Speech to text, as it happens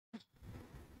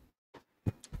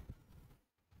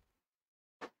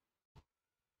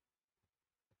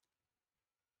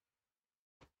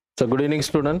So good evening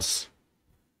students.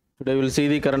 Today we will see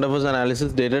the current affairs analysis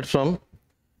dated from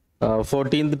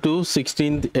 14th to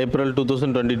 16th April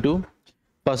 2022.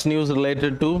 First news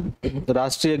related to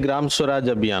Rashtriya Gram Swaraj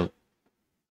Abhiyan.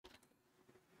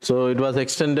 So it was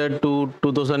extended to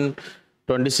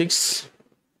 2026.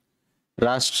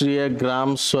 Rashtriya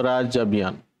Gram Swaraj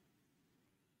Abhiyan.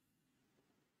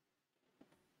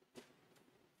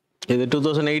 இது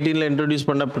 2018 introduced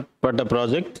பண்ணப்பட்ட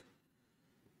project.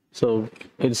 So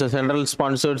it's a central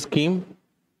sponsored scheme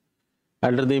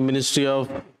under the Ministry of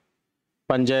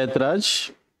Panchayat Raj.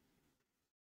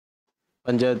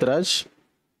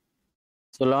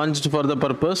 So launched for the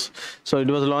purpose. So it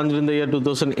was launched in the year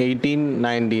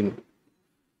 2018-19.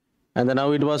 And then now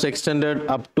it was extended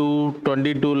up to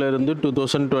 22 lerundu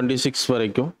 2026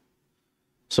 varaikkum.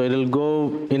 So it will go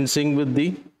in sync with the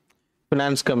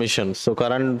Finance Commission. So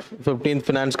current 15th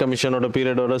Finance Commission or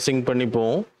period or sync panni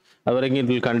povum. It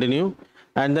will continue.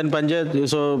 And then Panchayat,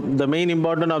 so the main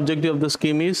important objective of the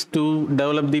scheme is to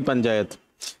develop the Panchayat.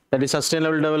 That is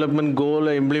sustainable development goal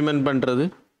implement pandrathu.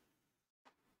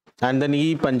 And then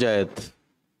e-Panchayat.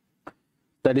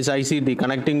 That is ICT,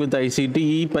 connecting with ICT,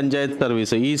 e-Panchayat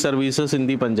service, e-services in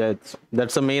the Panchayat.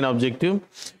 That's the main objective.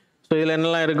 So idhula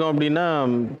enna irukum appadina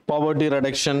poverty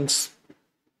reductions,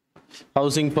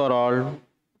 housing for all,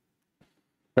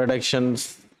 reductions,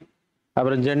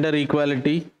 appuram gender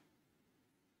equality.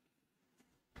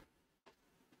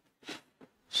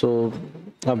 So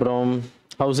appuram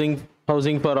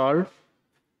housing for all,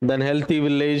 then healthy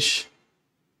village,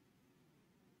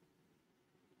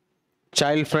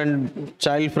 child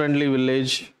friendly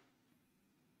village,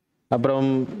 appuram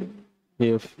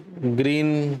green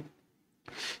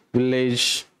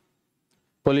village,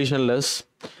 pollutionless,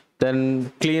 then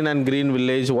clean and green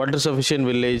village, water sufficient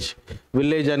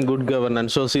village and good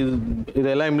governance. So see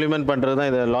idella implement பண்றதா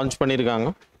இத launch பண்ணிருக்காங்க.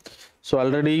 So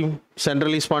already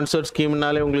centrally sponsored scheme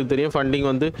நாலே உங்களுக்கு தெரியும் funding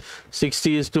வந்து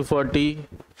 60:40,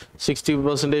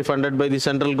 60% funded by the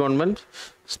central government,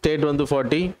 state வந்து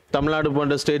 40, தமிழ்நாடு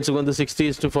போன்ற ஸ்டேட்ஸ்க்கு வந்து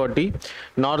 60:40,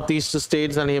 north east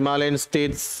states and Himalayan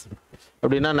states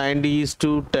அப்படினா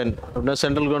 90:10. அப்படினா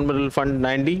central government will fund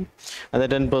 90 and the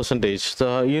 10%. So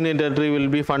union territory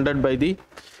will be funded by the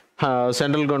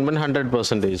central government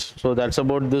 100%. So that's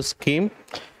about this scheme.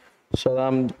 So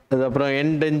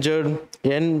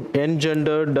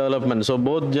engendered development. So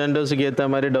both genders க்கு ஏத்த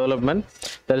மாதிரி development.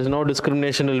 There is no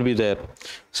discrimination will be there.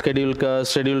 Scheduled caste,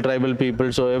 scheduled tribal people.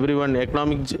 So everyone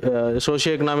economic,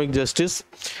 socio-economic justice.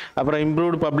 அப்புறம்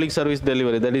improved public service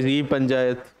delivery. That is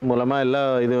e-Panchayat மூலமா எல்லா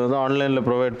இது வந்து ஆன்லைன்ல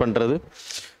provide பண்றது.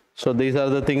 So these are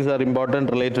the things are important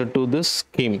related to this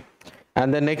scheme. And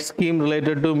the next scheme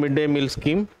related to midday meal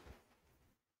scheme.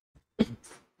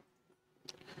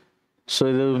 So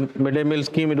the midday meal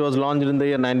scheme, it was launched in the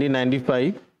year 1995.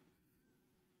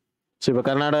 So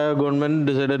Karnataka government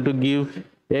decided to give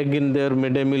egg in their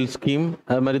midday meal scheme.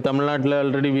 Tamil Nadu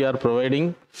already we are providing.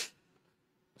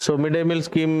 So midday meal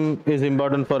scheme is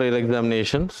important for your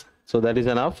examinations. So that is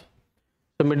enough.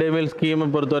 So midday meal scheme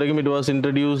it was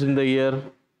introduced in the year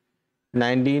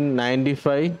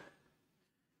 1995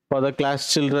 for the class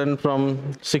children from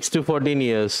 6 to 14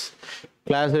 years.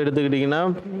 Class எடுத்துக்கிட்டீங்கன்னா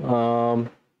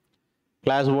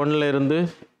class 1ல இருந்து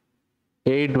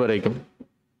 8 வரைக்கும்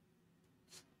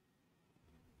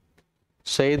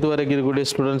 8th வரைக்கும் இருக்கக்கூடிய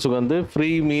ஸ்டூடெண்ட்ஸ்க்கு வந்து free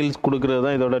meals கொடுக்கறது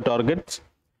தான் இதோட target.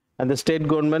 and the state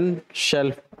government shall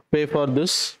pay for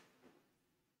this.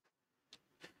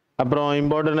 அப்புறம்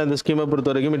இம்பார்ட்டன்ட் அந்த ஸ்கீமை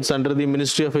பொறுத்த வரைக்கும் it's under the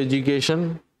ministry of education.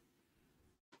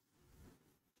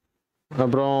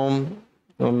 அப்புறம்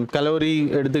கலோரி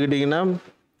எடுத்துக்கிட்டிங்கன்னா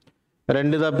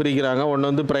ரெண்டு தான் பிரிக்கிறாங்க. ஒன்று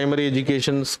வந்து பிரைமரி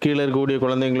எஜுகேஷன் கீழே இருக்கக்கூடிய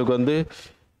குழந்தைங்களுக்கு வந்து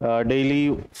டெய்லி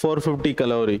 450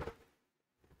 கலோரி.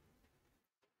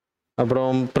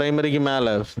 அப்புறம் பிரைமரிக்கு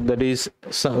மேலே that is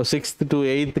 6th to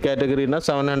 8th கேட்டகரினா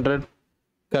 700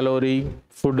 calorie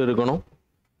food இருக்கணும்.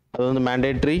 அது வந்து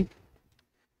மேண்டேட்ரி.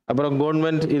 அப்புறம்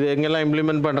கவர்மெண்ட் இது எங்கெல்லாம்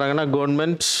இம்ப்ளிமெண்ட் பண்ணுறாங்கன்னா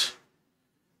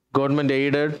கவர்மெண்ட்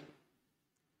எய்டட்,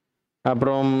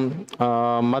 அப்புறம்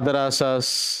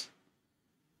மதராசாஸ்,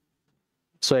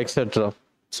 so etc.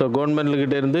 So government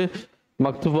கிட்ட இருந்து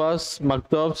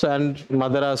மக்தப்ஸ் and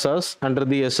madrasas under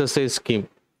the SSA scheme,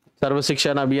 சர்வ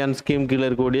சிக்ஷா அபியான் ஸ்கீம் கீழே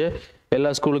இருக்கக்கூடிய எல்லா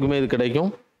ஸ்கூலுக்குமே இது கிடைக்கும்.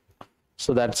 So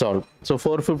that's all. So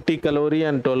 450 calorie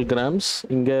and 12 grams.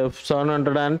 இங்கே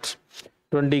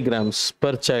 720 grams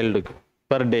per child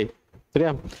per day.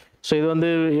 சரியா? ஸோ இது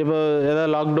வந்து இப்போ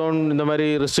ஏதாவது லாக்டவுன் இந்த மாதிரி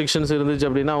ரெஸ்ட்ரிக்ஷன்ஸ் இருந்துச்சு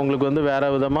அப்படின்னா அவங்களுக்கு வந்து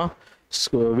வேறு விதமாக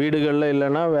வீடுகளில்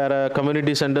இல்லைன்னா வேறு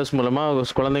கம்யூனிட்டி சென்டர்ஸ் மூலமாக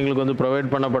குழந்தைங்களுக்கு வந்து provide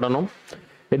பண்ணப்படணும்.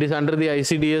 It is under the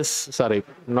ICDS,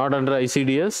 not under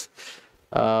ICDS.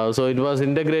 So it was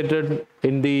integrated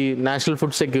in the National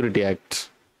Food Security Act.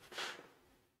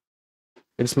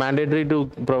 It's mandatory to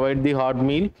provide the hot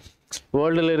meal.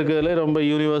 வேர்ல்டில் இருக்கிறதுல ரொம்ப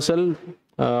யூனிவர்சல்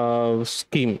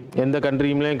ஸ்கீம், எந்த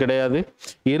கண்ட்ரியும்லேயும் கிடையாது.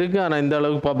 இருக்குது, ஆனால் இந்த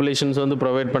அளவுக்கு பாப்புலேஷன்ஸ் வந்து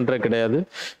ப்ரொவைட் பண்ணுறது கிடையாது.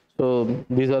 So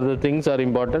these are the things are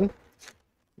important.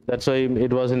 That's why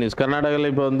it was in news. கர்நாடகாவில்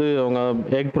இப்போ வந்து அவங்க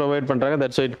எக் ப்ரொவைட் பண்ணுறாங்க.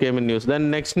 That's why it came in news. Then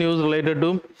next news related to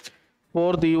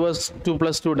fourth US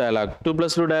 2+2 dialogue.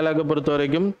 2+2 dialogue பொறுத்த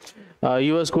வரைக்கும்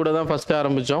US கூட தான் first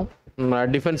ஆரம்பித்தோம்.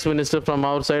 Defense minister from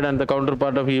our side and the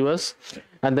counterpart of US,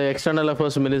 and the external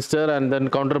affairs minister and then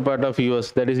counterpart of US,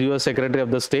 that is US secretary of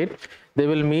the state, they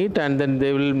will meet and then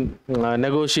they will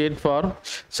negotiate for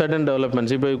certain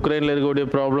developments. இப்போ யுக்ரைனில் இருக்கக்கூடிய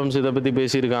problems இதை பற்றி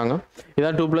பேசியிருக்காங்க.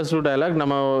 இதான் 2+2 dialogue.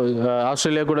 நம்ம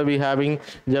Australia கூட we having,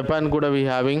 Japan கூட we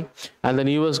having, and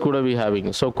then US கூட we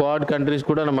having. So quad countries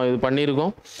கூட நம்ம இது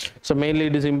பண்ணியிருக்கோம். So mainly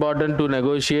it is important to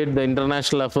negotiate the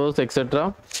international affairs etcetera.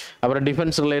 அப்புறம்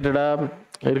டிஃபென்ஸ் ரிலேட்டடாக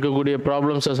இருக்கக்கூடிய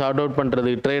ப்ராப்ளம்ஸை சார்ட் அவுட் பண்ணுறது,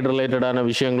 ட்ரேட் ரிலேட்டடான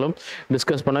விஷயங்களும்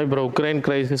டிஸ்கஸ் பண்ணோம். இப்போ உக்ரைன்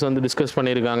கிரைசிஸ் வந்து டிஸ்கஸ்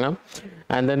பண்ணியிருக்காங்க.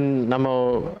 அண்ட் தென் நம்ம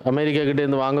அமெரிக்கா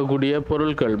கிட்டேருந்து வாங்கக்கூடிய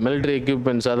பொருட்கள், மிலிட்ரி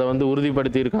எக்யூப்மெண்ட்ஸ், அதை வந்து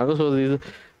உறுதிப்படுத்தியிருக்காங்க. So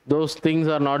those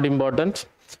things are not important.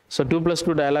 So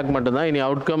 2+2 dialogue மட்டும்தான். இனி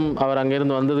அவுட்கம் அவர்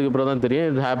அங்கேருந்து வந்ததுக்கு அப்புறம் தான் தெரியும்.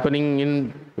 It's happening in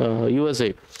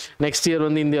USA. Next year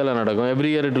வந்து இந்தியாவில் நடக்கும்.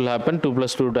 Every year it will happen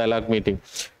 2+2 dialogue meeting.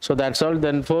 So that's all.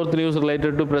 Then fourth news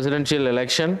related to presidential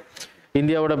election.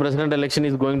 இந்தியாவோட president election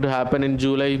is going to happen in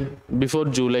July, before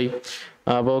July.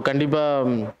 அப்போது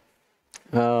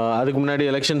கண்டிப்பாக அதுக்கு முன்னாடி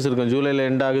elections இருக்கும். ஜூலையில்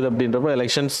எண்ட் ஆகுது அப்படின்றப்போ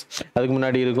எலெக்ஷன்ஸ் அதுக்கு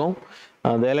முன்னாடி இருக்கும்.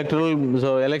 The electoral, so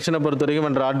எலெக்ஷனை பொறுத்த வரைக்கும்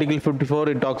under Article 54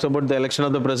 it talks about the election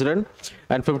of the president,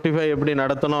 and 55 எப்படி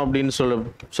நடத்தணும் அப்படின்னு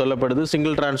சொல்லப்படுது.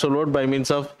 Single transfer vote by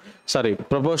means of,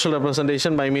 proportional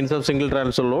representation by means of single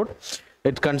transfer vote.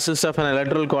 It consists of an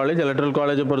electoral college. Electoral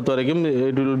college பொறுத்த வரைக்கும்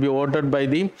it will be voted by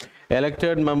the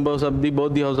elected members of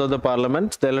both the house of the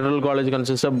parliament. The electoral college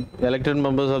consists of elected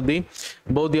members of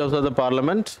both the house of the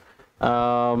parliament,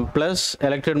 plus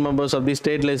elected members of the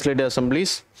state legislative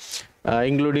assemblies,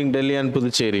 including Delhi and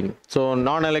Puducherry. So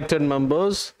non-elected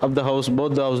members of the house,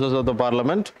 both the houses of the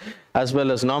parliament, as well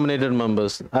as nominated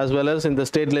members, as well as in the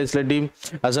state legislative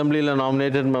assembly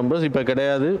nominated members இப்போ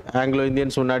கிடையாது. Anglo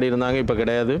Indians முன்னாடி இருந்தாங்க, இப்போ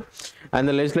கிடையாது. அந்த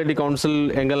legislative council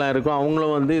எங்கெல்லாம் இருக்கோ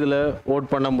அவங்களும் வந்து இதில்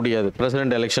ஓட் பண்ண முடியாது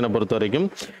பிரசிடென்ட் எலெக்ஷனை பொறுத்த வரைக்கும்.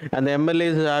 அந்த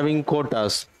MLAs having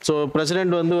quotas. So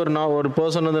president வந்து ஒரு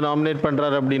பர்சன் வந்து நாமினேட்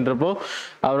பண்ணுறாரு அப்படின்றப்போ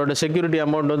அவரோட செக்யூரிட்டி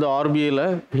அமௌண்ட் வந்து RBIயில்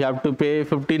you have to pay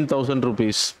 15,000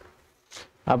 rupees.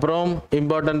 அப்புறம்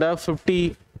இம்பார்ட்டண்ட்டாக 50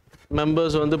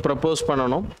 மெம்பர்ஸ் வந்து ப்ரப்போஸ்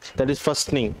பண்ணணும். That is first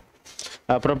thing,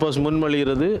 propose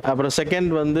முன்மொழிகிறது. அப்புறம்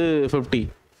செகண்ட் வந்து 50.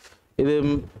 இது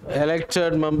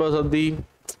எலெக்டட் மெம்பர்ஸ் ஆஃப்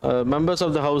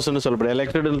தி ஹவுஸ்ன்னு சொல்லப்படுது.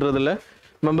 எலெக்டட்ன்றதில்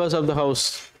மெம்பர்ஸ் ஆஃப் த ஹவுஸ்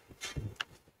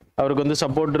அவருக்கு வந்து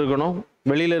சப்போர்ட் இருக்கணும்.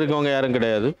 வெளியில் இருக்கவங்க யாரும்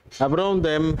கிடையாது. அப்புறம்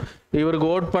இவருக்கு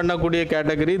ஓட் பண்ணக்கூடிய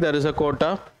category there is a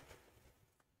quota.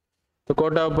 இந்த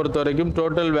கோட்டாவை பொறுத்த வரைக்கும்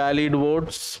total valid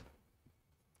oats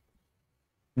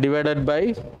divided by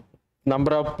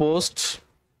number of posts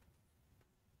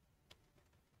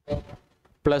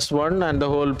plus 1 and the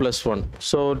whole plus 1.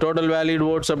 So total valid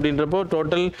votes அப்படின்றப்போ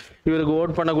டோட்டல் இவருக்கு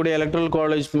ஓட் பண்ணக்கூடிய எலக்ட்ரல்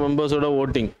காலேஜ் மெம்பர்ஸோட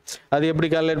ஓட்டிங் அது எப்படி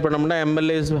கால்குலேட் பண்ணோம்னா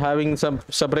எம்எல்ஏஸ் ஹேவிங்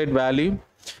செப்பரேட் வேல்யூ.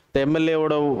 இந்த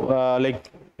எம்எல்ஏவோட லைக்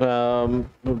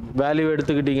வேல்யூ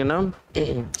எடுத்துக்கிட்டிங்கன்னா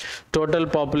total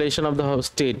population of the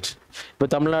state. இப்போ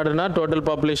தமிழ்நாடுனா total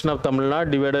population of Tamil Nadu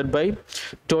divided by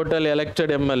total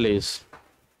elected MLAs.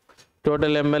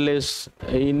 Total MLAs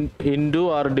into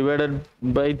or divided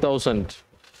by 1000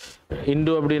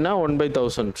 into அப்படின்னா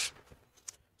 1/1000.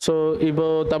 So இப்போ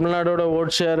தமிழ்நாடோட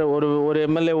vote share ஒரு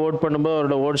MLA vote பண்ணும்போது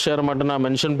அவரோட vote share மட்டும் நான்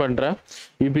மென்ஷன் பண்ணுறேன்.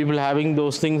 You people having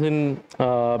those things in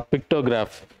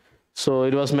pictograph. So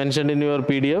it was mention in your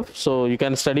PDF. So you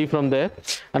can study from தேர்.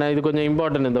 ஆனால் இது கொஞ்சம்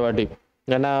இம்பார்ட்டன்ட் இந்த வாட்டி,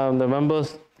 ஏன்னா இந்த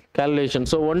மெம்பர்ஸ் கேல்குலேஷன்.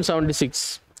 ஸோ 176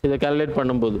 இதை கேல்குலேட்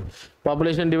பண்ணும்போது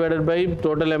population divided by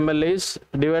total MLAs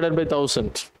divided by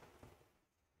 1000.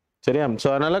 சரியா? ஸோ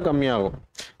அதனால் கம்மியாகும்.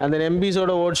 அந்த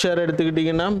எம்பிஸோட ஓட் ஷேர்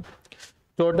எடுத்துக்கிட்டிங்கன்னா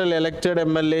total elected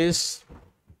MLAs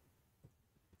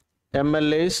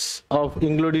of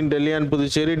including Delhi and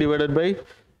Puducherry divided by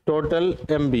total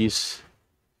MPs.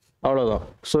 அவ்வளோதான்.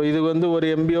 ஸோ இது வந்து ஒரு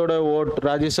எம்பியோட vote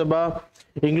Rajya Sabha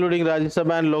including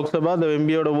Rajya Sabha and Lok Sabha இந்த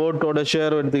எம்பியோட ஓட்டோட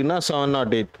ஷேர் எடுத்திங்கன்னா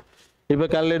 708. இப்போ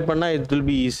கால்குலேட் பண்ணால் it will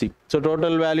be easy. So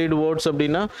total valid oats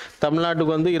அப்படின்னா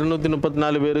தமிழ்நாட்டுக்கு வந்து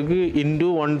 234 பேருக்கு இன்டூ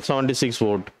 176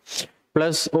 ஓட்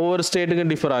ப்ளஸ் ஒவ்வொரு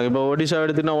ஸ்டேட்டுக்கும் டிஃபர் ஆகும். இப்போ ஒடிசா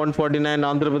எடுத்துன்னா 149,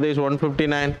 ஆந்திர பிரதேஷ்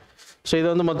 159. ஸோ இதை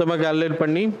வந்து மொத்தமாக கால்குலேட்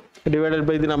பண்ணி divided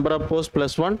by the number of post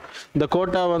plus 1. இந்த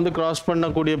கோட்டா வந்து கிராஸ்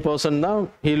பண்ணக்கூடிய பர்சன் தான்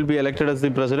he will be elected as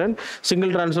the president.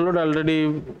 Single transfer vote already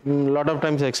lot of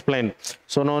times explained,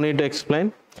 so no need to explain.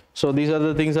 So these are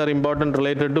the things are important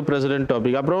related to president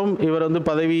topic. அப்புறம் இவர் வந்து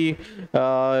பதவி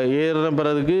ஏறின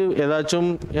பிறகு ஏதாச்சும்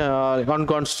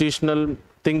unconstitutional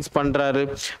things பண்ணுறாரு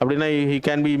அப்படின்னா he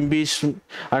can be impeached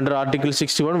under article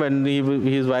 61 when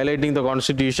he is violating the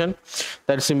constitution.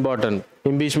 That's important.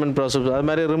 Impeachment process அது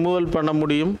மாதிரி ரிமூவல் பண்ண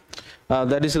முடியும்,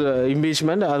 that is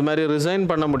impeachment. அது மாதிரி ரிசைன்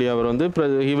பண்ண முடியும். அவர் வந்து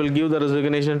he will give the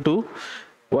resignation to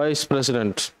vice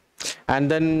president. And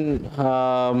then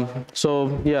so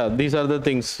yeah, these are the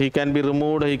things. He can be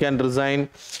removed, he can resign.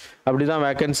 அப்படி தான்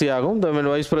வேகன்சி ஆகும்.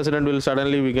 Then vice president will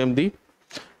suddenly become the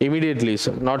immediately,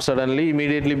 not suddenly,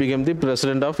 immediately become the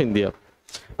president of India.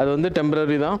 அது வந்து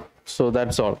temporary தான். So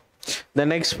that's all. The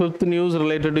next fifth news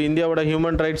related to India would a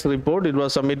human rights report. It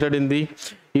was submitted in the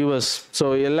US. So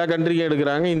எல்லா கண்ட்ரிக்கும்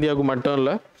எடுக்கிறாங்க, இந்தியாவுக்கு மட்டும்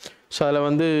இல்லை. So அதில்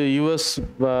வந்து யூஎஸ்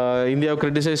இந்தியாவை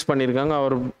கிரிட்டிசைஸ் பண்ணியிருக்காங்க.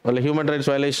 அவர் human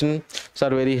rights violations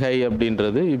are very high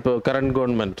அப்படின்றது இப்போ கரண்ட்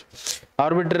கவர்மெண்ட்.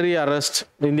 ஆர்பிட்ரரி அரெஸ்ட்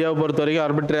இந்தியாவை பொறுத்த வரைக்கும்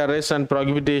arbitrary arrest and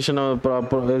ப்ராகிபிட்டேஷன்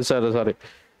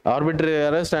arbitrary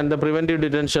arrest and the preventive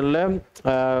டிடென்ஷனில்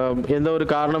எந்த ஒரு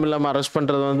காரணம் இல்லாமல் அரெஸ்ட்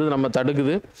பண்ணுறது வந்து நம்ம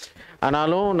தடுக்குது.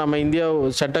 ஆனாலும் நம்ம இந்தியா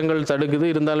சட்டங்கள் தடுக்குது,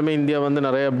 இருந்தாலுமே இந்தியா வந்து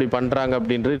நிறைய அப்படி பண்ணுறாங்க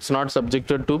அப்படின்றது. It's not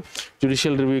subjected to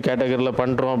judicial review கேட்டகரியில்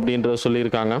பண்ணுறோம் அப்படின்றத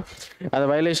சொல்லியிருக்காங்க. அது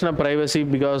violation of privacy,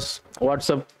 because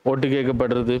WhatsApp ஓட்டு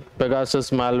கேட்கப்படுறது, பெகாசஸ்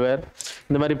மால்வேர்,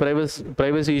 இந்த மாதிரி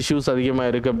ப்ரைவசி இஷ்யூஸ்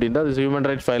அதிகமாக இருக்குது அப்படின்றது அது ஹியூமன்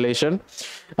ரைட்ஸ் வயலேஷன்.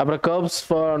 அப்புறம் curbs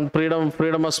for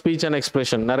freedom of speech and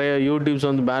expression, நிறைய யூடியூப்ஸ்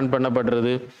வந்து பேன்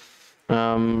பண்ணப்படுறது,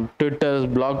 ட்விட்டர்ஸ்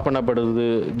பிளாக் பண்ணப்படுறது,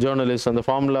 ஜேர்னலிஸ்ட் அந்த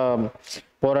ஃபார்முலா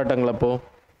போராட்டங்களப்போ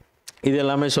இது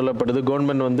எல்லாமே சொல்லப்படுது.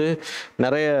 கவர்மெண்ட் வந்து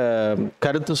நிறைய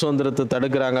கருத்து சுதந்திரத்தை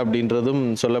தடுக்கிறாங்க அப்படின்றதும்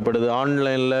சொல்லப்படுது.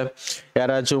 ஆன்லைனில்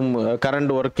யாராச்சும்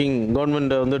கரண்ட் ஒர்க்கிங்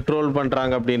கவர்மெண்ட்டை வந்து ட்ரோல்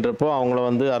பண்ணுறாங்க அப்படின்றப்போ அவங்கள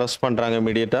வந்து அரெஸ்ட் பண்ணுறாங்க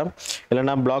இமீடியட்டாக,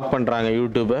 இல்லைனா பிளாக் பண்ணுறாங்க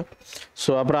யூடியூப்பை.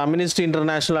 ஸோ அப்புறம் அம்னிஸ்டி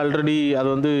இன்டர்நேஷ்னல் ஆல்ரெடி அது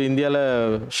வந்து இந்தியாவில்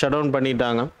ஷட் டவுன்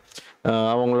பண்ணிட்டாங்க.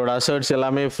 அவங்களோட அசர்ட்ஸ்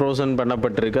எல்லாமே ஃப்ரோசன்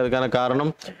பண்ணப்பட்டிருக்கு. அதுக்கான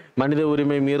காரணம் மனித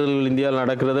உரிமை மீறல்கள் இந்தியாவில்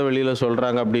நடக்கிறத வெளியில்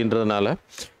சொல்கிறாங்க அப்படின்றதுனால.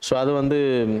 ஸோ அது வந்து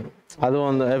அதுவும்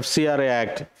அந்த FCRA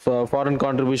act, foreign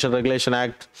contribution regulation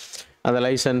act, அந்த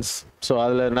லைசன்ஸ், ஸோ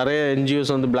அதில் நிறைய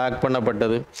என்ஜிஓஸ் வந்து பிளாக்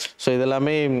பண்ணப்பட்டது. ஸோ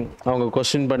இதெல்லாமே அவங்க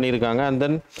கொஸ்டின் பண்ணியிருக்காங்க. அண்ட்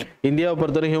தென் இந்தியாவை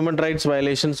பொறுத்தவரை ஹியூமன் ரைட்ஸ்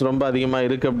வயலேஷன்ஸ் ரொம்ப அதிகமாக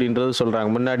இருக்குது அப்படின்றது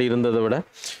சொல்கிறாங்க முன்னாடி இருந்ததை விட.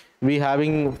 We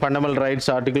having fundamental rights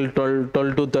article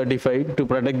 12 to 35 to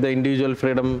protect the individual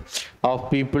freedom of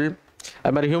people.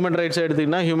 அது மாதிரி ஹியூமன் ரைட்ஸ்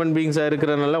எடுத்திங்கன்னா ஹியூமன் பீயிங்ஸாக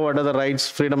இருக்கிறனால what are the rights,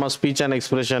 freedom of speech and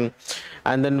expression,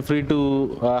 and then free to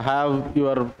have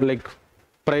your like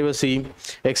privacy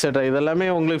etcetera. இதெல்லாமே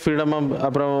உங்களுக்கு ஃப்ரீடமாக,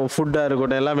 அப்புறம் ஃபுட்டாக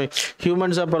இருக்கட்டும், எல்லாமே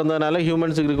ஹியூமன்ஸாக பிறந்ததுனால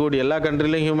ஹியூமன்ஸுக்கு இருக்கக்கூடிய எல்லா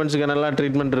கண்ட்ரிலையும் ஹியூமன்ஸுக்கு என்னெல்லாம்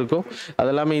ட்ரீட்மெண்ட் இருக்கும்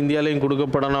அதெல்லாமே இந்தியாவிலையும்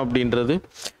கொடுக்கப்படணும் அப்படின்றது.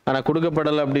 ஆனால்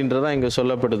கொடுக்கப்படலை அப்படின்றது தான் இங்கே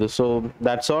சொல்லப்படுது. So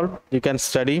that's all. You can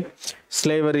study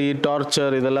slavery,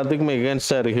 torture, இது எல்லாத்துக்குமே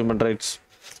எகென்ஸ்டாக இருக்குது human rights.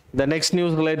 The next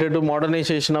news related to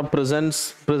modernization of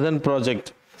prison project.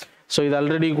 So இது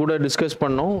ஆல்ரெடி கூட டிஸ்கஸ்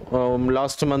பண்ணோம்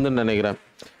லாஸ்ட் மந்த்னு நினைக்கிறேன்.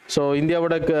 ஸோ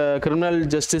இந்தியாவோட கிரிமினல்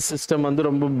ஜஸ்டிஸ் சிஸ்டம் வந்து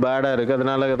ரொம்ப பேடாக இருக்குது.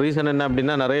 அதனால ரீசன் என்ன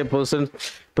அப்படின்னா நிறைய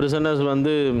ப்ரிசனர்ஸ்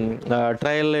வந்து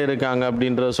ட்ரையலில் இருக்காங்க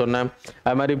அப்படின்றத சொன்னேன்.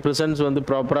 அது மாதிரி ப்ரிசன்ஸ் வந்து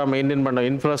ப்ராப்பராக மெயின்டைன் பண்ண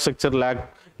இன்ஃப்ராஸ்ட்ரக்சர்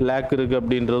லேக் இருக்குது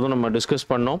அப்படின்றதும் நம்ம டிஸ்கஸ்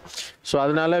பண்ணோம். ஸோ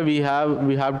அதனால we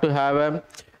have to have a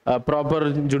proper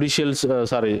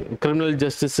criminal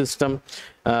justice system.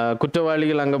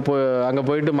 குற்றவாளிகள் அங்கே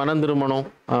போயிட்டு மனம் திரும்பணும்,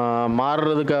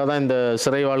 மாறுறதுக்காக தான் இந்த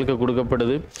சிறை வாழ்க்கை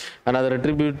கொடுக்கப்படுது. ஆனால்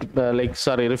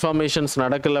அது ரிஃபார்மேஷன்ஸ்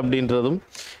நடக்கலை அப்படின்றதும்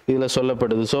இதில்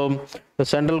சொல்லப்படுது. So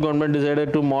central government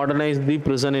decided to modernise the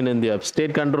prison in India.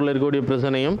 State கண்ட்ரோலில் இருக்கக்கூடிய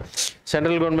பிரிசனையும்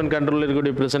சென்ட்ரல் கவர்மெண்ட் கண்ட்ரோலில்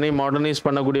இருக்கக்கூடிய பிரிசனையும் மாடர்னைஸ்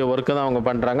பண்ணக்கூடிய ஒர்க்கை தான் அவங்க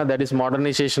பண்ணுறாங்க. That is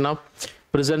modernisation of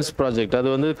prisons project. அது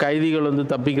வந்து கைதிகள் வந்து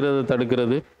தப்பிக்கிறத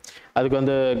தடுக்கிறது, அதுக்கு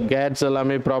வந்து கேட்ஸ்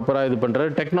எல்லாமே ப்ராப்பராக இது பண்ணுறது,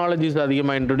 டெக்னாலஜிஸ்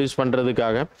அதிகமாக இன்ட்ரடியூஸ்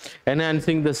பண்ணுறதுக்காக,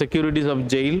 enhancing the securities of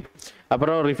jail,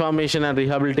 அப்புறம் reformation and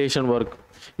rehabilitation work,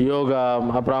 yoga,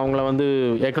 அப்புறம் அவங்கள வந்து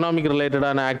எக்கனாமிக்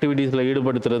ரிலேட்டடான ஆக்டிவிட்டீஸில்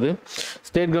ஈடுபடுத்துறது.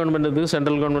 ஸ்டேட் கவர்மெண்ட்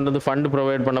சென்ட்ரல் கவர்மெண்ட் வந்து ஃபண்டு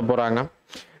ப்ரொவைட் பண்ண போகிறாங்க.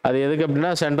 அது எதுக்கு அப்படின்னா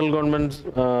central government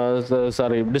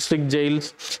district jails,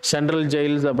 central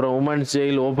jails, அப்புறம் women's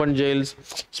jail, open jails,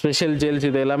 special jails,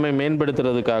 இது எல்லாமே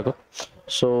மேம்படுத்துறதுக்காக.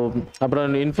 ஸோ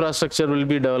அப்புறம் இன்ஃப்ராஸ்ட்ரக்சர் வில்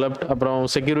பி டெவலப்ட். அப்புறம்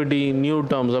செக்யூரிட்டி நியூ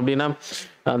டேர்ம்ஸ் அப்படின்னா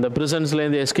அந்த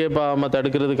ப்ரிசன்ஸ்லேருந்து எஸ்கேப் ஆகாமல்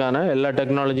தடுக்கிறதுக்கான எல்லா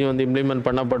டெக்னாலஜியும் வந்து இம்ப்ளிமெண்ட்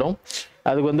பண்ணப்படும்.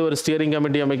 அதுக்கு வந்து ஒரு ஸ்டியரிங்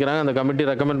கமிட்டி அமைக்கிறாங்க. அந்த கமிட்டி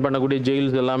ரெக்கமெண்ட் பண்ணக்கூடிய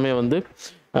ஜெயில்ஸ் எல்லாமே வந்து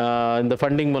இந்த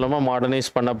ஃபண்டிங் மூலமாக மாடர்னைஸ்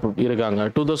பண்ண இருக்காங்க.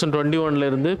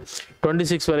 2021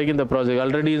 26 வரைக்கும் இந்த ப்ராஜெக்ட்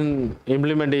ஆல்ரெடி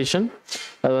இம்ப்ளிமெண்டேஷன்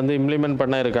அது வந்து இம்ப்ளிமெண்ட்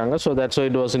பண்ண இருக்காங்க. So that's why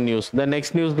it was in news. The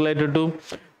next news related to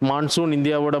monsoon.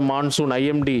 இந்தியாவோட monsoon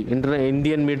IMD,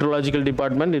 Indian மீட்ரோலாஜிக்கல்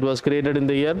department, it was created in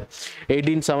the year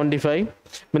 1875.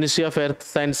 Ministry of earth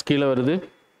science கீழே வருது.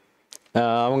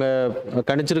 அவங்க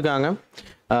கணிச்சிருக்காங்க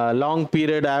long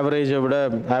period ஆவரேஜை விட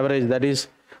average that is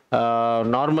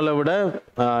நார்மலை விட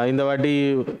இந்த வாட்டி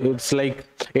it's like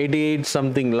 88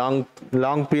 something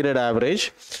long period average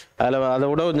அதில் அதை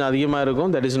விட கொஞ்சம் அதிகமாக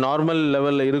இருக்கும். தட் இஸ் நார்மல்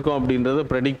லெவலில் இருக்கும் அப்படின்றத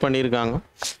ப்ரெடிக்ட் பண்ணியிருக்காங்க.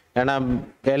 ஏன்னா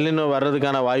எல்னினோ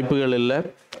வர்றதுக்கான வாய்ப்புகள் இல்லை.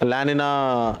 La Niña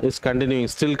is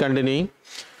still continuing.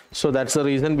 So that's the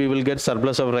reason we will get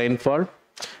surplus of rainfall.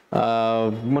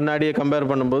 முன்னாடியே கம்பேர்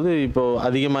பண்ணும்போது இப்போது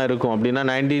அதிகமாக இருக்கும். அப்படின்னா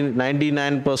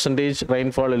 99%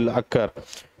 rainfall occur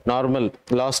normal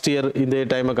last year இந்த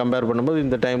டைமை கம்பேர் பண்ணும்போது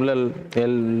இந்த டைமில்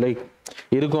லைக்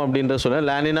இருக்கும் அப்படின்ற சொல்ல.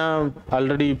 La Niña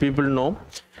already people know.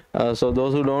 So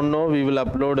those who don't know, we will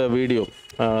upload a video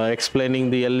explaining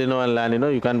the El Nino and La Nino.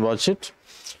 You can watch it.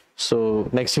 So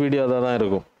next video தான்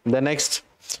இருக்கும். The next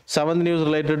 7th news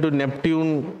related to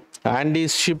Neptune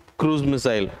anti-ship cruise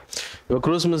missile.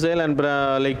 Cruise missile and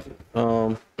like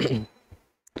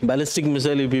ballistic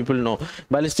missile people know.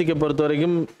 Ballistic பொறுத்த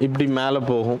வரைக்கும் இப்படி மேலே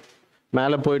போகும்.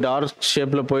 மேலே போயிட்டு arc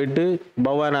ஷேப்பில் போயிட்டு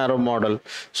bow and arrow model.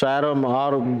 So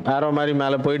ஆரோ மாதிரி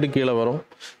மேலே போயிட்டு கீழே வரும்.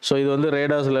 ஸோ இது வந்து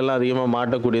ரேடார்ஸ்லாம் அதிகமாக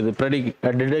மாட்டக்கூடியது,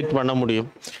 டிடெக்ட் பண்ண முடியும்.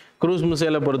 க்ரூஸ்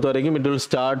மிசைலை பொறுத்த வரைக்கும் இட் வில்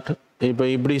ஸ்டார்ட், இப்போ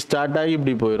இப்படி ஸ்டார்ட் ஆகி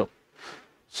இப்படி போயிடும்.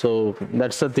 So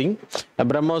that's the thing.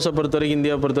 பிரம்மோஸை பொறுத்த வரைக்கும்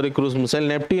இந்தியாவை பொறுத்த வரைக்கும் க்ரூஸ் மிசைல்.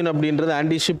 நெப்டியூன் அப்படின்றது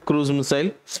anti-ship cruise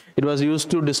missile. It was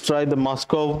use to destroy the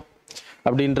Moscow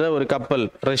அப்படின்ற ஒரு கப்பல்,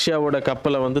 ரஷ்யாவோட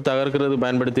கப்பலை வந்து தகர்க்கிறது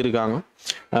பயன்படுத்தியிருக்காங்க.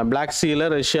 பிளாக் சீல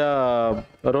ரஷ்யா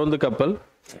ரோந்து கப்பல்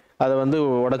அதை வந்து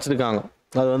உடைச்சிருக்காங்க.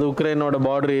 அது வந்து உக்ரைனோட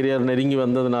பார்டர் ஏரியா நெருங்கி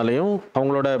வந்ததுனாலையும்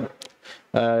அவங்களோட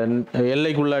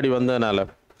எல்லைக்குள்ளாடி வந்ததுனால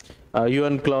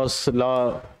யூஎன் கிளாஸ் லா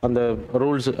அந்த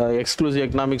ரூல்ஸ் எக்ஸ்க்ளூசிவ்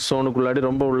எக்கனாமிக் ஜோனுக்குள்ளாடி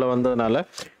ரொம்ப உள்ளே வந்ததுனால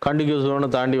கான்டிகியூஸ்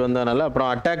ஜோனை தாண்டி வந்ததுனால அப்புறம்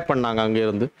அட்டாக் பண்ணாங்க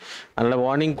அங்கேருந்து. அதனால்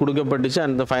warning கொடுக்கப்பட்டுச்சு.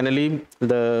 And finally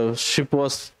the ship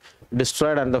was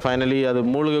destroyed and finally அது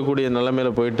மூழ்கக்கூடிய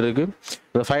நிலைமையில் போயிட்டு இருக்கு.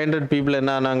 இந்த 500 people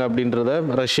என்ன ஆனாங்க அப்படின்றத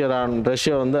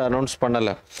ரஷ்யா வந்து அனௌன்ஸ்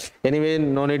பண்ணலை. Anyway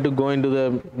no need to go in to the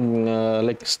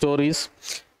like stories.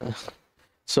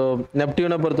 So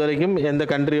நெப்டியூனை பொறுத்த வரைக்கும் எந்த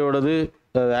கண்ட்ரியோடது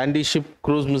ஆன்டி ஷிப்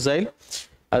க்ரூஸ் மிசைல்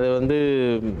அது வந்து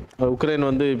உக்ரைன்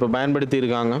வந்து இப்போ பயன்படுத்தி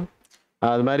இருக்காங்க.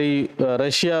 அது மாதிரி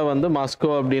ரஷ்யா வந்து மாஸ்கோ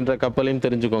அப்படின்ற கப்பலையும்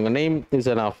தெரிஞ்சுக்கோங்க. Name is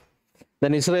an of.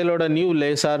 தென் இஸ்ரேலோட நியூ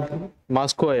லேசார்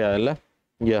மாஸ்கோயா இல்லை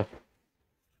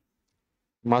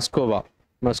மாஸ்கோவா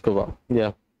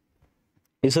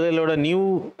இஸ்ரேலோட new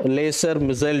laser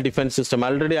missile defence system.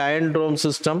 Already iron ட்ரோம்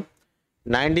system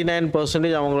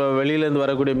 99% அவங்க வெளியிலேருந்து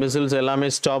வரக்கூடிய மிசைல்ஸ் எல்லாமே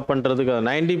ஸ்டாப் பண்ணுறதுக்கு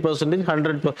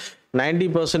 90%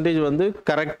 90% வந்து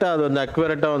கரெக்டாக அது வந்து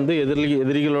அக்யூரேட்டாக வந்து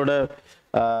எதிரிகளோட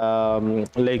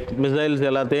லைக் மிசைல்ஸ்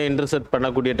எல்லாத்தையும் இன்டர்செப்ட்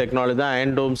பண்ணக்கூடிய டெக்னாலஜி தான்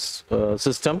அயன் டோம்ஸ்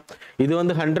சிஸ்டம். இது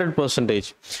வந்து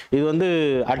 100%. இது வந்து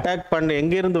அட்டாக் பண்ண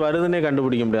எங்கேருந்து வருதுன்னே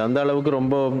கண்டுபிடிக்க முடியாது. அந்த அளவுக்கு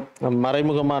ரொம்ப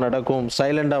மறைமுகமாக நடக்கும்,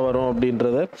 சைலண்டாக வரும்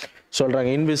அப்படின்றத சொல்கிறாங்க.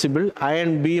 இன்விசிபிள்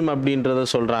அயன் பீம் அப்படின்றத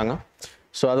சொல்கிறாங்க.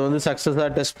 ஸோ அது வந்து சக்ஸஸாக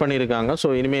டெஸ்ட் பண்ணியிருக்காங்க. ஸோ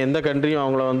இனிமேல் எந்த கண்ட்ரியும்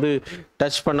அவங்கள வந்து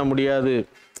டச் பண்ண முடியாது.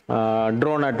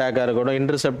 ட்ரோன் அட்டாக்காக இருக்கட்டும்,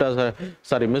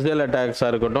 மிசைல்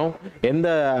அட்டாக்ஸாக இருக்கட்டும், எந்த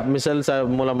மிசைல்ஸ்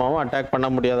மூலமாகவும் அட்டாக் பண்ண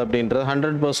முடியாது அப்படின்றது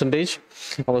 100%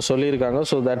 அவங்க சொல்லியிருக்காங்க.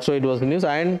 So that's why it was news.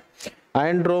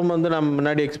 Iron ட்ரோம் வந்து நம்ம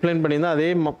முன்னாடி எக்ஸ்பிளைன்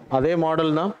பண்ணியிருந்தோம். அதே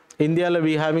மாடல் தான் இந்தியாவில்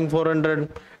வி ஹேவிங் 400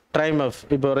 ட்ரைமஃப்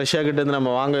இப்போ ரஷ்யா கிட்டேருந்து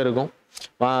நம்ம வாங்க இருக்கோம்.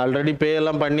 ஆல்ரெடி பே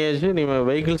எல்லாம் பண்ணியாச்சு. நீங்கள்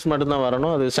வெஹிக்கிள்ஸ் மட்டும்தான்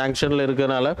வரணும். அது சாங்ஷனில்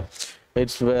இருக்கிறதுனால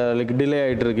இட்ஸ் லைக் டிலே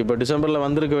ஆகிட்டு இருக்கு. இப்போ டிசம்பரில்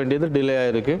வந்திருக்க வேண்டியது டிலே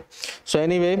ஆகிருக்கு. ஸோ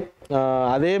எனிவே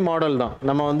அதே மாடல் தான்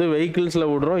நம்ம வந்து வெஹிக்கிள்ஸில்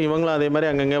விட்றோம். இவங்களும் அதே மாதிரி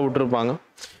அங்கங்கே விட்டுருப்பாங்க.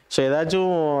 ஸோ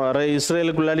ஏதாச்சும்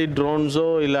இஸ்ரேலுக்குள்ளாடி ட்ரோன்ஸோ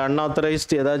இல்லை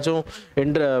அன்ஆத்தரைஸ்டு ஏதாச்சும்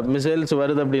மிசைல்ஸ்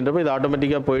வருது அப்படின்றப்ப இது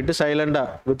ஆட்டோமேட்டிக்காக போயிட்டு சைலண்டாக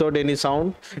without any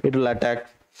sound it will attack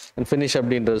and finish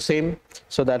அப்படின்றது same.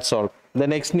 So that's all. The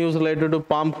next news related to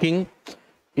bomb king.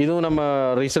 இதுவும் நம்ம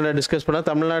ரீசெண்டாக டிஸ்கஸ் பண்ணால்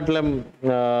தமிழ்நாட்டில்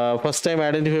ஃபஸ்ட் டைம்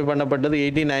ஐடென்டிஃபை பண்ணப்பட்டது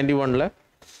 1891.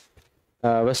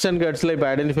 வெஸ்டர்ன் கட்ஸில் இப்போ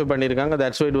ஐடென்டிஃபை பண்ணியிருக்காங்க.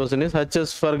 That's why it was in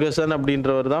HS Ferguson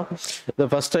அப்படின்றவர் தான் இந்த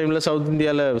ஃபஸ்ட் டைமில் சவுத்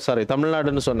இந்தியாவில்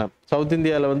தமிழ்நாடுன்னு சொன்னேன். சவுத்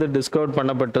இந்தியாவில் வந்து டிஸ்கவர்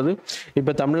பண்ணப்பட்டது.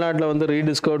 இப்போ தமிழ்நாட்டில் வந்து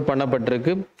ரீடிஸ்கவர்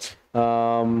பண்ணப்பட்டிருக்கு.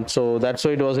 So that's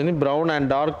why it was in brown and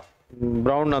dark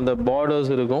brown அந்த பார்டர்ஸ்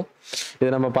இருக்கும். இது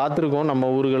நம்ம பார்த்துருக்கோம், நம்ம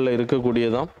ஊர்களில்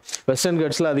இருக்கக்கூடியதான். வெஸ்டர்ன்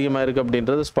கட்ஸில் அதிகமாக இருக்குது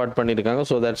அப்படின்றது ஸ்பாட் பண்ணியிருக்காங்க.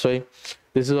 So that's why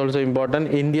this is also important.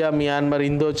 India, Myanmar,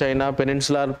 Indo China,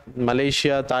 peninsular,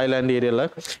 Malaysia, Thailand ஏரியாவில்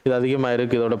இது அதிகமாக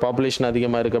இருக்குது. இதோட பாப்புலேஷன்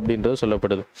அதிகமாக இருக்குது அப்படின்றது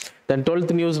சொல்லப்படுது. தென்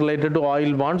 12th news related to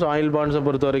oil bonds. Oil பாண்ட்ஸை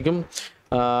பொறுத்த வரைக்கும்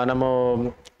நம்ம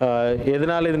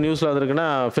எதனால இது நியூஸில் வந்திருக்குன்னா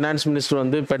ஃபினான்ஸ் மினிஸ்டர்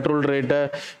வந்து பெட்ரோல் ரேட்டை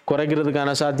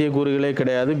குறைக்கிறதுக்கான சாத்தியக்கூறுகளே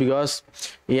கிடையாது. பிகாஸ்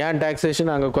ஏன்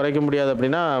டாக்ஸேஷன் அங்கே குறைக்க முடியாது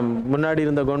அப்படின்னா, முன்னாடி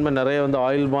இருந்த கவர்மெண்ட் நிறைய வந்து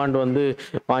ஆயில் பாண்ட் வந்து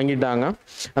வாங்கிட்டாங்க.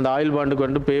 அந்த ஆயில் பாண்டுக்கு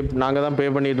வந்து நாங்கள் தான் பே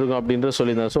பண்ணிட்டு இருக்கோம் அப்படின்ற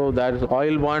சொல்லியிருந்தோம். ஸோ தட்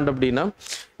ஆயில் பாண்ட் அப்படின்னா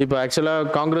இப்போ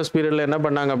ஆக்சுவலாக காங்கிரஸ் பீரியடில் என்ன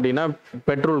பண்ணாங்க அப்படின்னா,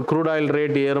 பெட்ரோல் க்ரூட் ஆயில்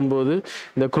ரேட் ஏறும்போது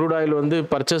இந்த க்ரூட் ஆயில் வந்து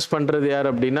பர்ச்சேஸ் பண்ணுறது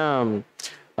யார் அப்படின்னா,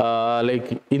 லைக்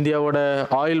இந்தியாவோட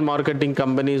ஆயில் மார்க்கெட்டிங்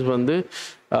கம்பெனிஸ் வந்து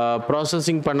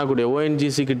ப்ராசஸிங் பண்ணக்கூடிய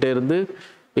ஓஎன்ஜிசி கிட்டே இருந்து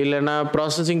இல்லைன்னா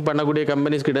ப்ராசஸிங் பண்ணக்கூடிய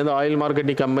கம்பெனிஸ் கிட்டேருந்து ஆயில்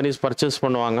மார்க்கெட்டிங் கம்பெனிஸ் பர்ச்சேஸ்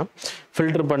பண்ணுவாங்க.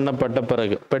 ஃபில்டர் பண்ணப்பட்ட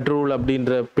பிறகு பெட்ரோல்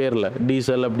அப்படின்ற பேரில்,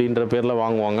 டீசல் அப்படின்ற பேரில்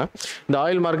வாங்குவாங்க. இந்த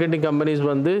ஆயில் மார்க்கெட்டிங் கம்பெனிஸ்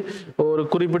வந்து ஒரு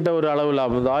குறிப்பிட்ட ஒரு அளவு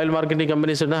லாபம். இந்த ஆயில் மார்க்கெட்டிங்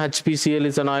கம்பெனிஸ் என்ன, HPCL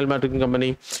is an oil marketing company,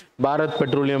 Bharat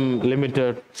petroleum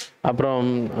limited,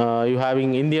 அப்புறம் you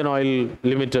having Indian oil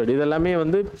limited, இதெல்லாமே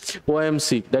வந்து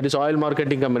OMC, that is oil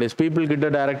marketing companies, people கிட்ட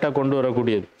டைரெக்டாக கொண்டு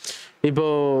வரக்கூடியது.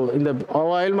 இப்போது இந்த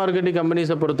ஆயில் மார்க்கெட்டிங்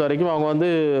கம்பெனிஸை பொறுத்த வரைக்கும் அவங்க வந்து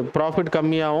ப்ராஃபிட்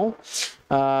கம்மியாகவும்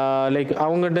லைக்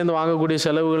அவங்ககிட்டேருந்து வாங்கக்கூடிய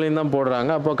செலவுகளையும் தான் போடுறாங்க.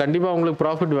 அப்போ கண்டிப்பாக அவங்களுக்கு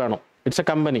ப்ராஃபிட் வேணும். It's a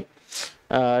company,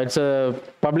 it's a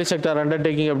public sector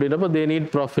undertaking அப்படின்றப்போ தே நீட்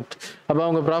ப்ராஃபிட். அப்போ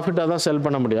அவங்க ப்ராஃபிட்டாக தான் செல்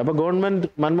பண்ண முடியும். அப்போ கவர்மெண்ட்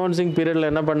மன்மோகன் சிங் பீரியடில்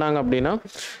என்ன பண்ணாங்க அப்படின்னா,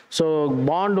 ஸோ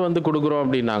பாண்ட் வந்து கொடுக்குறோம்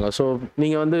அப்படின்னாங்க. ஸோ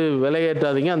நீங்கள் வந்து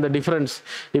விலையேற்றாதீங்க, அந்த டிஃப்ரென்ஸ்,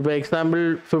 இப்போ எக்ஸாம்பிள்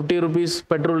 50 rupees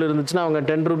பெட்ரோல் இருந்துச்சுன்னா அவங்க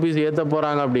 10 rupees ஏற்ற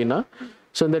போகிறாங்க அப்படின்னா,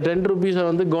 ஸோ இந்த 10 rupees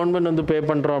வந்து கவர்மெண்ட் வந்து பே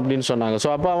பண்ணுறோம் அப்படின்னு சொன்னாங்க. ஸோ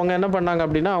அப்போ அவங்க என்ன பண்ணாங்க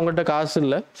அப்படின்னா, அவங்ககிட்ட காசு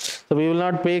இல்லை, so we will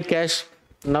not pay cash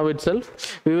now it self,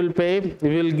 we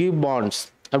will give bonds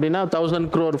அப்படின்னா 1000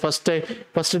 crore ஃபஸ்ட்டு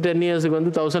 10 yearsக்கு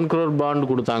வந்து 1000 crore பாண்ட்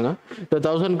கொடுத்தாங்க. இந்த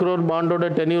 1000 crore பாண்டோட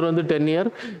டென்யூர் வந்து 10 year.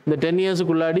 இந்த 10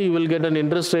 yearsக்குள்ளாடி you will get an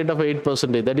interest rate of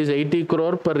 8%, that is 80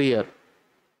 crore per year.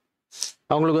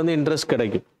 அவங்களுக்கு வந்து interest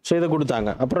கிடைக்கும். So இதை கொடுத்தாங்க.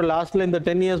 அப்புறம் லாஸ்ட்டில் இந்த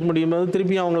 10 years முடியும் போது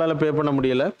திருப்பி அவங்களால பே பண்ண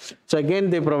முடியலை. ஸோ அகெயின்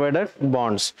தே ப்ரொவைடட்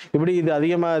பாண்ட்ஸ். இப்படி இது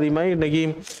அதிகமாக இன்னைக்கு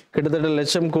கிட்டத்தட்ட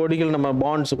லட்சம் கோடிகள் நம்ம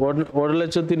பாண்ட்ஸ்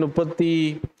 1,30,000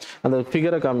 அந்த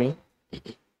ஃபிகரை காமி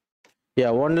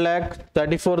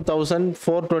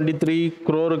 1,34,423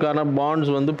 crore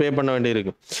பாண்ட்ஸ் வந்து பே பண்ண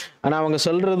வேண்டியிருக்கு. ஆனால் அவங்க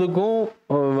சொல்கிறதுக்கும்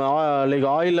லைக்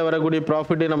ஆயிலில் வரக்கூடிய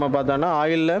ப்ராஃபிட்டே நம்ம பார்த்தோன்னா,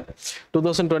 ஆயிலில்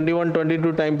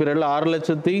 2021-22 டைம் பீரியடில்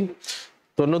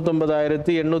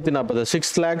 6,99,840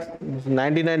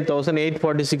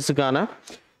 6,99,846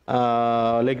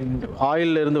 லைக்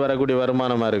ஆயிலில் இருந்து வரக்கூடிய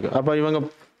வருமானமாக இருக்குது. அப்போ இவங்க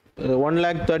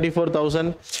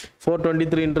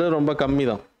 1,34,423 ரொம்ப கம்மி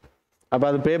தான். அப்போ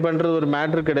அது பே பண்ணுறது ஒரு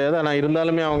மேட்ரு கிடையாது. ஆனால்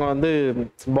இருந்தாலுமே அவங்க வந்து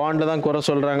பாண்டில் தான் குறை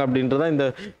சொல்கிறாங்க அப்படின்றத இந்த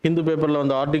ஹிந்து பேப்பரில்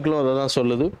வந்து ஆர்டிக்கிளும் அதை தான்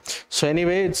சொல்லுது. So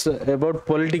anyway it's about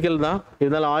political தான்.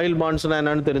 இதனால் ஆயில் பாண்ட்ஸ்னால்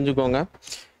என்னன்னு தெரிஞ்சுக்கோங்க.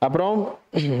 அப்புறம்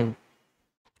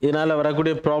இதனால்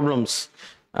வரக்கூடிய ப்ராப்ளம்ஸ்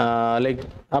லைக்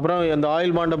அப்புறம் இந்த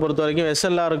ஆயில் பாண்டை பொறுத்த வரைக்கும்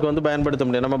SLRக்கு வந்து பயன்படுத்த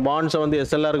முடியாது. நம்ம பாண்ட்ஸை வந்து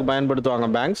SLRக்கு பயன்படுத்துவாங்க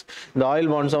பேங்க்ஸ், இந்த ஆயில்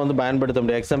பாண்ட்ஸை வந்து பயன்படுத்த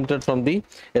முடியாது, எக்ஸம்ப்டட் ஃப்ரம் தி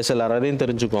SLR. அதையும்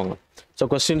தெரிஞ்சுக்கோங்க. ஸோ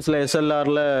கொஸ்டின்ஸில்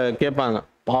SLRல கேட்பாங்க,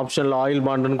 ஆப்ஷனில் ஆயில்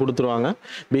பாண்டுன்னு கொடுத்துருவாங்க.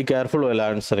 Be careful while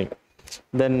answering.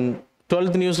 Then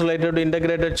 12th news related to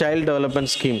integrated child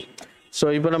development scheme. So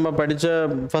இப்போ நம்ம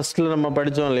ஃபஸ்ட்டில் நம்ம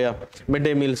படித்தோம் இல்லையா, மிட்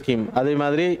டே மீல் ஸ்கீம், அதே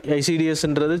மாதிரி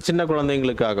ICDSன்றது சின்ன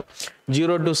குழந்தைங்களுக்காக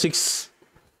 0 to 6,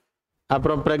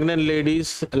 அப்புறம் ப்ரெக்னென்ட்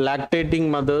லேடிஸ், லாக்டேட்டிங்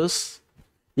மதர்ஸ்,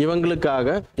 இவங்களுக்காக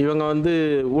இவங்க வந்து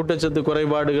ஊட்டச்சத்து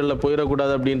குறைபாடுகளில்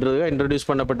போயிடக்கூடாது அப்படின்றதுக்காக இன்ட்ரடியூஸ்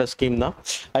பண்ணப்பட்ட ஸ்கீம் தான்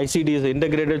ICDS,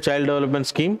 integrated child development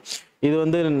scheme. இது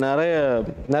வந்து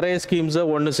நிறைய ஸ்கீம்ஸை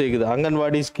ஒன்று சேர்க்குது.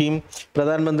 அங்கன்வாடி ஸ்கீம்,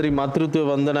 பிரதான் மந்திரி மாத்ருத்வ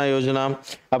வந்தனா யோஜனா,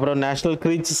 அப்புறம் நேஷ்னல்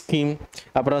க்ரீச் ஸ்கீம்,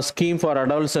 அப்புறம் scheme for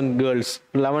adults and girls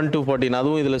 11 to 14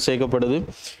 அதுவும் இதில் சேர்க்கப்படுது.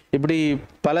 இப்படி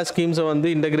பல ஸ்கீம்ஸை வந்து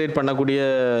இன்டகிரேட்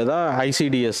பண்ணக்கூடியதான்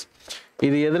ICDS.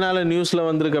 இது எதனால நியூஸில்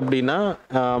வந்திருக்கு அப்படின்னா,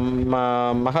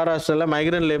 மகாராஷ்டிராவில்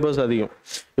மைக்ரண்ட் லேபர்ஸ் அதிகம்.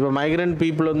 இப்போ மைக்ரண்ட்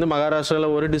பீப்புள் வந்து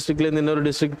மகாராஷ்டிராவில் ஒரு டிஸ்ட்ரிக்ட்லேருந்து இன்னொரு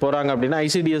டிஸ்ட்ரிக்ட் போகிறாங்க அப்படின்னா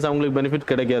ICDS அவங்களுக்கு பெனிஃபிட்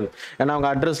கிடைக்காது. ஏன்னா அவங்க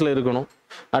அட்ரஸில் இருக்கணும்,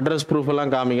 அட்ரஸ் ப்ரூஃப்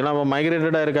எல்லாம் காமிக்கலாம். அவங்க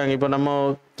மைக்ரேட்டடாக இருக்காங்க. இப்போ நம்ம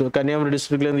Kanyakumari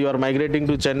டிஸ்ட்ரிக்ட்லேருந்து you are migrating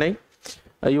to Chennai,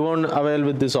 you won't avail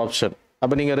with this option.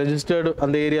 அப்போ நீங்கள் ரெஜிஸ்டர்டு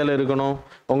அந்த ஏரியாவில் இருக்கணும்,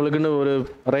 உங்களுக்குன்னு ஒரு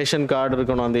ரேஷன் கார்டு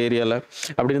இருக்கணும் அந்த ஏரியாவில்,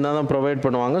 அப்படி இருந்தால் தான் ப்ரொவைட்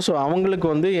பண்ணுவாங்க. ஸோ அவங்களுக்கு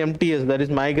வந்து MTS, that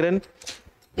is migrant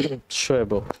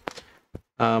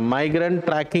migrant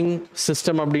tracking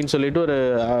system அப்படின்னு சொல்லிட்டு ஒரு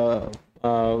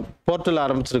போர்ட்டல்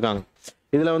ஆரம்பிச்சிருக்காங்க.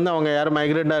 இதில் வந்து அவங்க யார்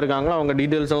மைக்ரேட்டாக இருக்காங்களோ அவங்க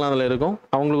டீட்டெயில்ஸ் எல்லாம் அதில் இருக்கும்.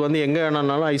 அவங்களுக்கு வந்து எங்கே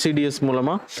வேணாலும் ICDS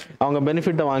மூலமாக அவங்க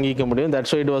பெனிஃபிட்டை வாங்கிக்க முடியும்.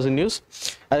 That's why it was news.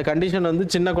 அது கண்டிஷன் வந்து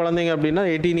சின்ன குழந்தைங்க அப்படின்னா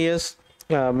 18 years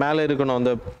மேலே இருக்கணும்.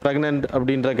 அந்த ப்ரெக்னென்ட்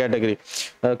அப்படின்ற கேட்டகரி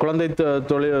குழந்தை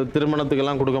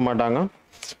திருமணத்துக்கெல்லாம் கொடுக்க மாட்டாங்க.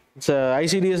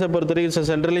 ICDS பொறுத்த வரைக்கும் it's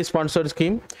centrally sponsored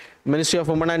scheme, ministry of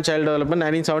woman and child development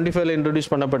 1975 introduce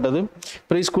பண்ணப்பட்டது.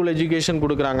 ப்ரீ ஸ்கூல் எஜுகேஷன்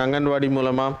கொடுக்குறாங்க அங்கன்வாடி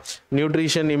மூலமாக.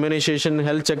 Nutrition, immunisation,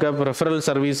 health checkup, referral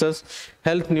services,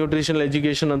 health nutritional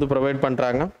education வந்து ப்ரொவைட்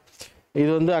பண்ணுறாங்க. இது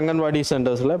வந்து அங்கன்வாடி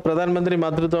சென்டர்ஸில். பிரதான் மந்திரி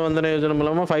மாத்ருத்வ வந்தன யோஜனை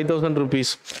மூலமாக 5000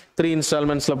 rupees 3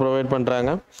 இன்ஸ்டால்மெண்ட்ஸில் ப்ரொவைட் பண்ணுறாங்க.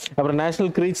 அப்புறம்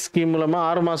நேஷனல் க்ரீச் ஸ்கீம் மூலமாக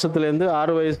 6 மாதத்துலேருந்து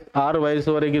 6 வயசு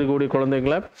வரைக்கும் இருக்கக்கூடிய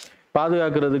குழந்தைங்களை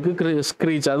பாதுகாக்கிறதுக்கு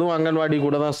ஸ்க்ரீச், அதுவும் அங்கன்வாடி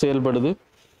கூட தான் செயல்படுது.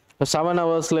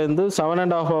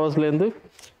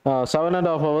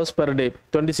 7.5 hours பெர் டே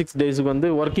 26 டேஸுக்கு வந்து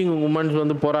ஒர்க்கிங் உமன்ஸ்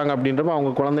வந்து போகிறாங்க அப்படின்றப்ப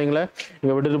அவங்க குழந்தைங்களை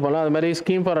இங்கே விட்டுட்டு போகலாம். அது மாதிரி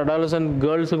ஸ்கீம் ஃபார் அடாலசன்ட்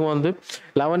கேர்ள்ஸுக்கும் வந்து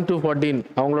 11 to 14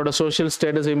 அவங்களோட சோஷியல்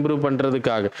ஸ்டேட்டஸ் இம்ப்ரூவ்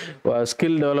பண்ணுறதுக்காக,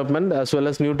 skill development as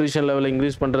well as nutrition level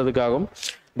increase பண்ணுறதுக்காகவும்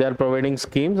they are providing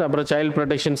schemes. அப்புறம் சைல்ட்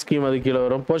ப்ரொடெக்ஷன் ஸ்கீம் அது கீழே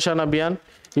வரும். Poshan Abhiyan,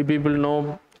 you people know.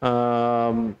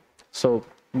 So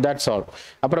that's all.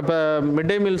 அப்புறம் இப்போ மிட்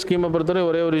டே மீல் ஸ்கீமை பொறுத்தவரை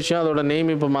ஒரே ஒரு விஷயம், அதோட நேம்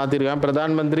இப்போ மாற்றிருக்காங்க.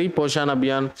 பிரதான் மந்திரி போஷான்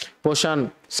அபியான், போஷான்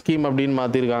ஸ்கீம் அப்படின்னு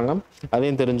மாற்றிருக்காங்க,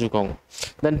 அதையும் தெரிஞ்சுக்கோங்க.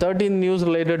 தென் 13 நியூஸ்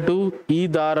ரிலேட்டட் டு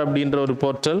இதார் அப்படின்ற ஒரு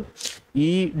போர்ட்டல்,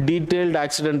 டீட்டெயில்டு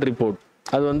ஆக்சிடென்ட் ரிப்போர்ட்.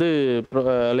 அது வந்து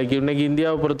லைக் இன்னைக்கு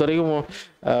இந்தியாவை பொறுத்த வரைக்கும்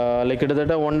லைக்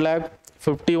கிட்டத்தட்ட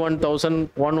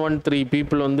 1,51,113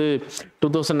 பீப்புள் வந்து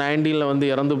 2019 வந்து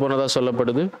இறந்து போனதாக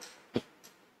சொல்லப்படுது.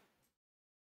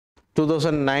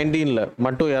 2019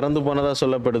 மட்டும் இறந்து போனதாக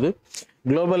சொல்லப்படுது.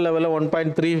 குளோபல் லெவலில்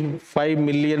 1.35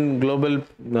 மில்லியன் குளோபல்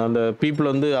அந்த பீப்புள்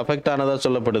வந்து அஃபெக்ட் ஆனதாக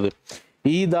சொல்லப்படுது.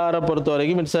 இதாரை பொறுத்த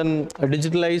வரைக்கும் இட்ஸ் அன்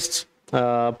டிஜிட்டலைஸ்ட்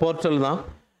போர்ட்டல் தான்.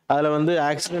 அதில் வந்து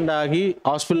ஆக்சிடெண்ட் ஆகி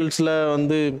ஹாஸ்பிட்டல்ஸில்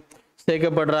வந்து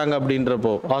சேர்க்கப்படுறாங்க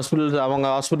அப்படின்றப்போ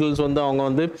ஹாஸ்பிட்டல்ஸ் வந்து அவங்க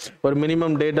வந்து ஒரு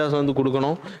மினிமம் டேட்டாஸ் வந்து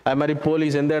கொடுக்கணும். அது மாதிரி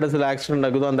போலீஸ் எந்த இடத்துல ஆக்சிடென்ட்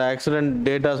ஆகுதோ அந்த ஆக்சிடென்ட்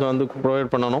டேட்டாஸ் வந்து ப்ரொவைட்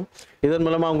பண்ணணும். இதன்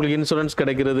மூலமாக அவங்களுக்கு இன்சூரன்ஸ்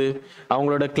கிடைக்கிறது,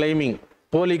 அவங்களோட கிளைமிங்,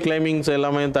 போலி கிளைமிங்ஸ்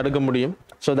எல்லாமே தடுக்க முடியும்.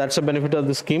 So that's a benefit of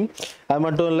the scheme. அது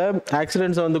மட்டும் இல்லை,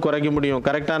 ஆக்சிடென்ட்ஸை வந்து குறைக்க முடியும்,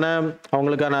 கரெக்டான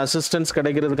அவங்களுக்கான அசிஸ்டன்ஸ்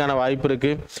கிடைக்கிறதுக்கான வாய்ப்பு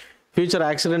இருக்குது. ஃபியூச்சர்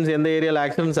ஆக்சிடென்ட்ஸ், எந்த ஏரியாவில்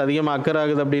ஆக்சிடென்ட்ஸ் அதிகமாக அக்கர்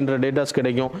ஆகுது அப்படின்ற டேட்டாஸ்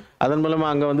கிடைக்கும். அதன் மூலமாக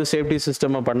அங்கே வந்து சேஃப்டி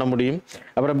சிஸ்டமை பண்ண முடியும்.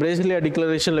 அப்புறம் Brasilia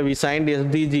டிக்ளரேஷனில் we signed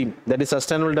SDG, that is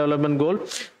sustainable development கோல்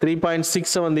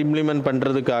 3.6 வந்து இம்ப்ளிமெண்ட்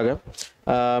பண்ணுறதுக்காக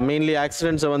மெயின்லி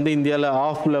ஆக்சிடென்ட்ஸை வந்து இந்தியாவில்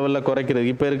ஆஃப் லெவலில் குறைக்கிறது,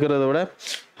 இப்போ இருக்கிறத விட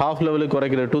ஹாஃப் லெவலுக்கு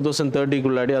குறைக்கிறது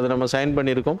 2030 அதை நம்ம சைன்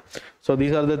பண்ணியிருக்கோம். So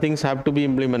these are the things have to be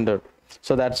implemented.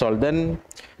 So that's all. Then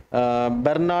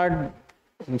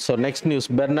next news,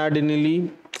 பெர்னார்டினிலி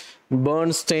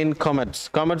Bernstein comets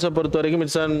பொறுத்த வரைக்கும்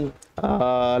it's an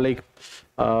like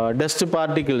dust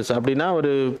particles அப்படின்னா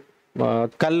ஒரு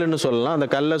கல்லுன்னு சொல்லலாம். அந்த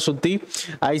கல்லை சுற்றி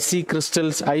ஐசி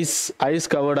கிறிஸ்டல்ஸ்,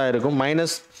 ஐஸ் கவர்டாக இருக்கும்.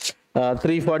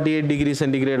 -348 டிகிரி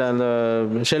சென்டிகிரேட் அந்த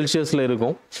செல்சியஸில்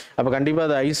இருக்கும். அப்போ கண்டிப்பாக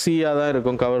அது ஐசியாக தான்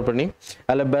இருக்கும் கவர் பண்ணி.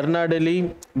 அதில் பெர்னார்டினி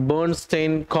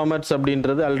பெர்ன்ஸ்டெயின் காமெட்ஸ்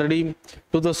அப்படின்றது ஆல்ரெடி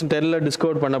 2010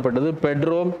 டிஸ்கவர் பண்ணப்பட்டது.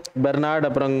 பெட்ரோ பெர்னார்ட்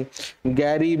அப்புறம்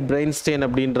கேரி பிரைன்ஸ்டெயின்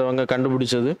அப்படின்றவங்க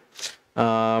கண்டுபிடிச்சது.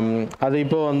 அது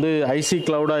இப்போ வந்து ஐசி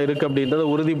கிளவுடாக இருக்குது அப்படின்றத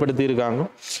உறுதிப்படுத்தியிருக்காங்க.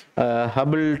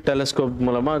 ஹபிள் டெலஸ்கோப்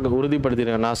மூலமாக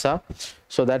உறுதிப்படுத்தியிருக்காங்க NASA.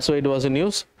 So that's why it was a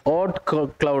news. Oort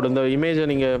cloud, இந்த இமேஜை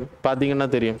நீங்கள் பார்த்தீங்கன்னா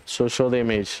தெரியும். So show the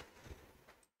image.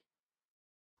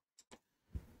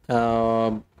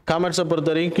 காமெட்ஸை பொறுத்த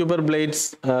வரைக்கும்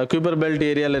குயூபர் பெல்ட்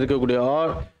ஏரியாவில் இருக்கக்கூடிய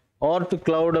Oort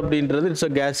cloud அப்படின்றது இட்ஸ்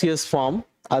அ கேசியஸ் ஃபார்ம்.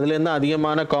 அதுலேருந்து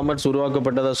அதிகமான காமெட்ஸ்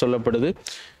உருவாக்கப்பட்டதாக சொல்லப்படுது.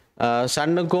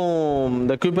 சன்னுக்கும்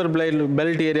இந்த குயூபர்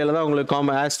பெல்ட் ஏரியாவில் தான் உங்களுக்கு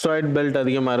ஆஸ்ட்ராய்ட் பெல்ட்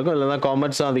அதிகமாக இருக்கும், இல்லை தான்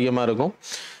காமெட்ஸும் அதிகமாக இருக்கும்.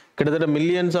 கிட்டத்தட்ட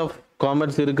மில்லியன்ஸ் ஆஃப்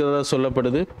காமெட்ஸ் இருக்கிறதா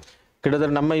சொல்லப்படுது.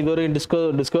 கிட்டத்தட்ட நம்ம இதுவரையும்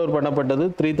டிஸ்கவர் பண்ணப்பட்டது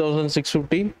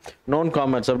 3650 நோன்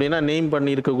காமெட்ஸ், அப்படின்னா நேம் பண்ணி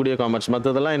இருக்கக்கூடிய காமெட்ஸ்.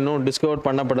 மற்றதெல்லாம் இன்னும் டிஸ்கவர்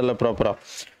பண்ணப்படலை ப்ராப்பராக.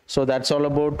 So that's all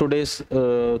about today's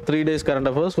 3 days current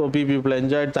affairs. Hope you people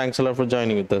enjoyed. Thanks a lot for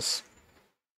joining with us.